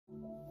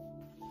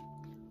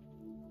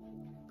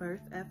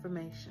Birth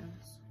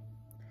affirmations.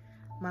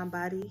 My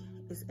body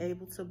is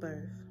able to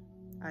birth.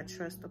 I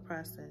trust the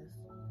process.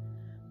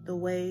 The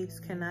waves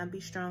cannot be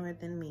stronger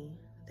than me.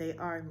 They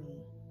are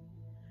me.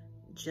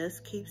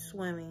 Just keep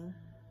swimming.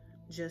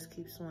 Just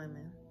keep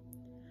swimming.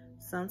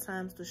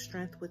 Sometimes the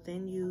strength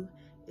within you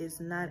is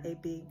not a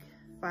big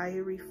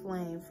fiery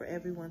flame for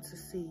everyone to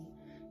see.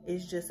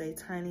 It's just a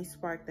tiny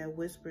spark that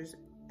whispers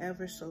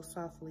ever so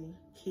softly,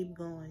 keep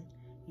going,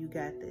 you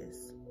got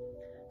this.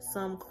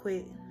 Some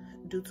quit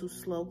due to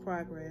slow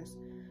progress,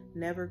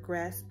 never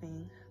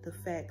grasping the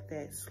fact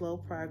that slow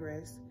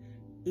progress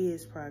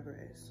is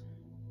progress.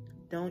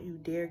 Don't you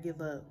dare give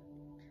up.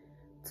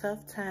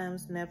 Tough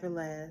times never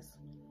last,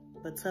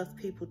 but tough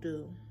people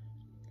do.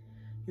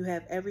 You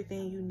have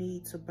everything you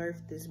need to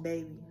birth this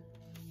baby.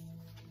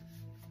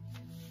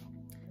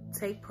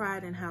 Take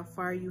pride in how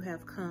far you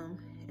have come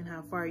and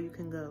how far you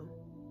can go.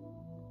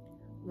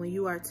 When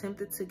you are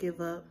tempted to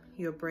give up,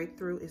 your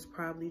breakthrough is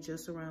probably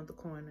just around the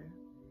corner.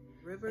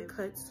 River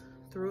cuts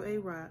through a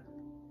rock,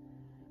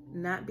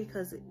 not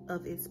because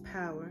of its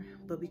power,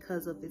 but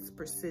because of its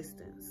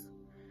persistence.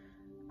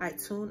 I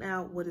tune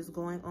out what is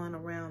going on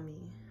around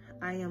me.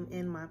 I am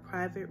in my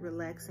private,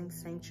 relaxing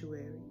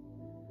sanctuary.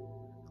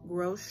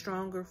 Grow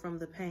stronger from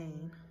the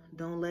pain.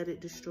 Don't let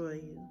it destroy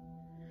you.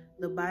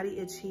 The body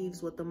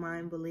achieves what the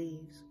mind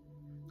believes.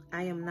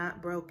 I am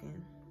not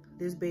broken.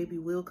 This baby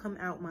will come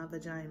out my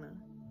vagina.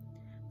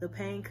 The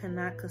pain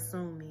cannot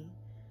consume me.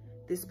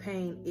 This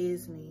pain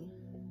is me.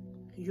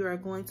 You are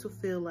going to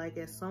feel like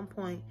at some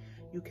point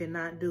you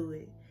cannot do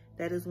it.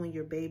 That is when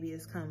your baby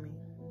is coming.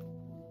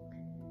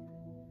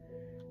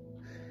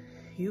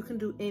 You can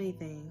do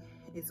anything.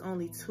 It's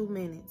only 2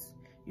 minutes.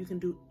 You can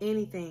do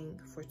anything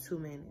for 2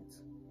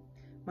 minutes.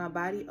 My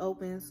body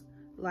opens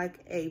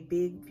like a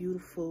big,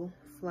 beautiful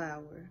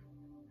flower.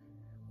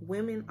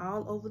 Women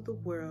all over the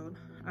world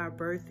are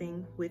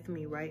birthing with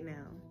me right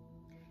now.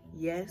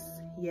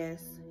 Yes,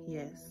 yes,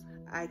 yes,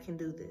 I can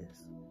do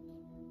this.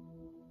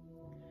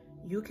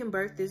 You can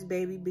birth this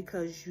baby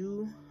because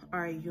you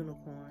are a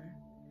unicorn.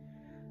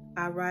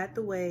 I ride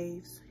the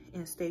waves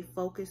and stay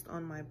focused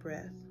on my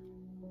breath.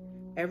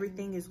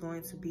 Everything is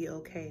going to be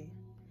okay.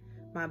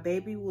 My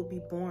baby will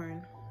be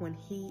born when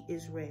he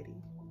is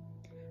ready.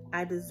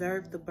 I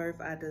deserve the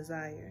birth I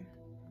desire.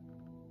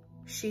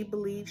 She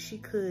believed she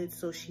could,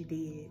 so she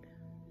did.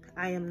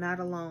 I am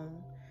not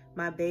alone.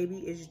 My baby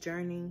is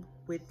journeying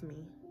with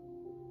me.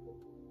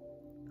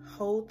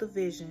 Hold the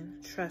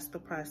vision, trust the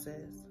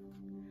process.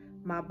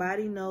 My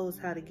body knows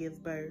how to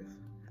give birth.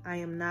 I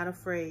am not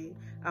afraid.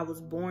 I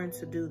was born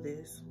to do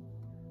this.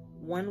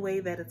 One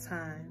wave at a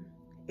time.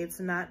 It's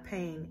not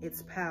pain,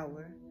 it's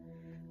power.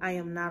 I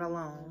am not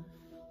alone.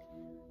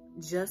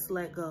 Just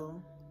let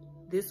go.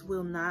 This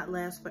will not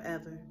last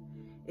forever.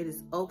 It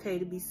is okay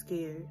to be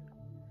scared.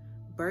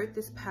 Birth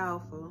is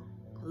powerful.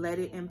 Let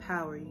it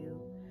empower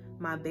you.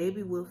 My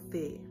baby will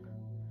fit.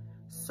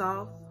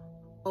 Soft,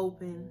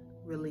 open,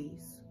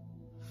 release.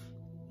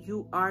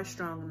 You are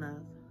strong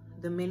enough.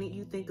 The minute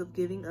you think of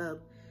giving up,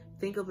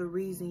 think of a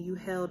reason you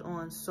held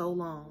on so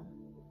long.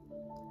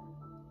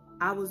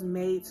 I was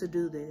made to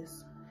do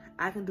this.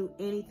 I can do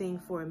anything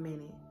for a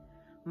minute.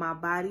 My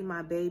body,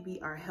 my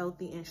baby are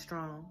healthy and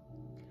strong.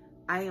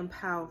 I am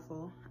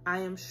powerful.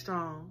 I am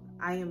strong.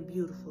 I am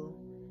beautiful.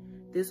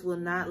 This will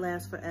not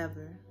last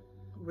forever.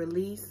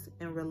 Release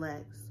and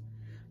relax.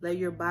 Let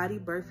your body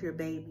birth your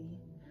baby.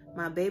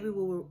 My baby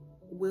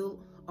will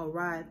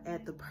arrive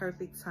at the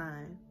perfect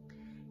time.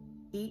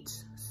 Each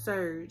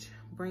surge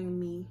bring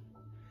me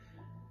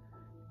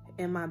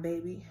and my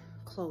baby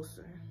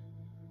closer.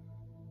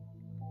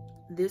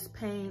 This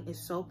pain is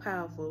so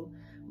powerful,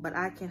 but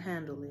I can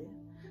handle it.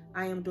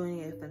 I am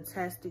doing a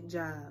fantastic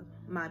job.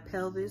 My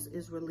pelvis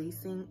is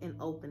releasing and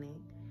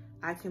opening.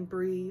 I can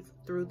breathe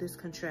through this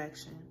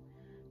contraction.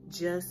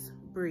 Just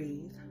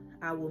breathe.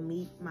 I will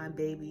meet my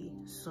baby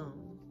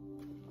soon.